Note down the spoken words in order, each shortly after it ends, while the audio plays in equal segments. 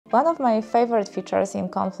One of my favorite features in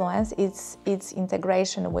Confluence is its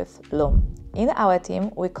integration with Loom. In our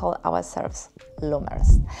team, we call ourselves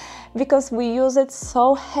Loomers because we use it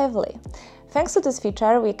so heavily. Thanks to this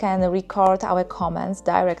feature, we can record our comments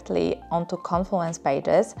directly onto Confluence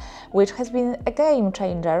pages, which has been a game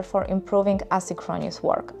changer for improving asynchronous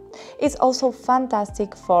work. It's also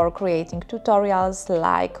fantastic for creating tutorials,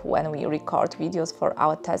 like when we record videos for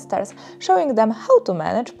our testers, showing them how to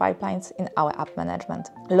manage pipelines in our app management.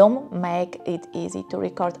 Loom makes it easy to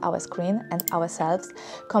record our screen and ourselves,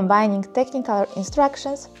 combining technical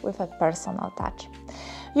instructions with a personal touch.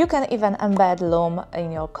 You can even embed Loom in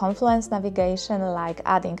your Confluence navigation, like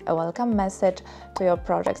adding a welcome message to your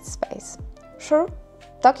project space. Sure,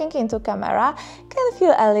 talking into camera can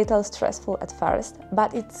feel a little stressful at first,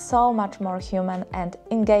 but it's so much more human and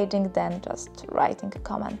engaging than just writing a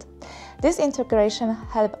comment. This integration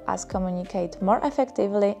helps us communicate more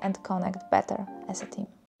effectively and connect better as a team.